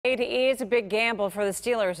It is a big gamble for the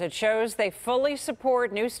Steelers. It shows they fully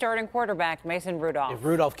support new starting quarterback Mason Rudolph. If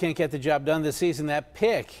Rudolph can't get the job done this season, that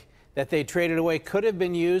pick that they traded away could have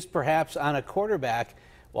been used perhaps on a quarterback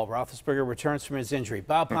while Roethlisberger returns from his injury.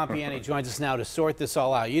 Bob Pompiani joins us now to sort this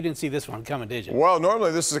all out. You didn't see this one coming, did you? Well,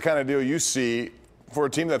 normally this is the kind of deal you see for a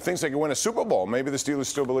team that thinks they can win a Super Bowl. Maybe the Steelers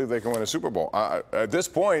still believe they can win a Super Bowl. At this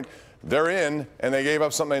point, they're in, and they gave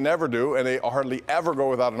up something they never do, and they hardly ever go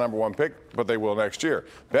without a #1 pick, but they will next year.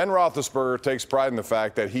 Ben Roethlisberger takes pride in the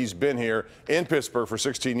fact that he's been here in Pittsburgh for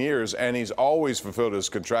 16 years, and he's always fulfilled his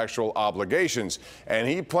contractual obligations. And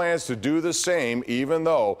he plans to do the same, even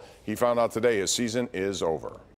though he found out today his season is over.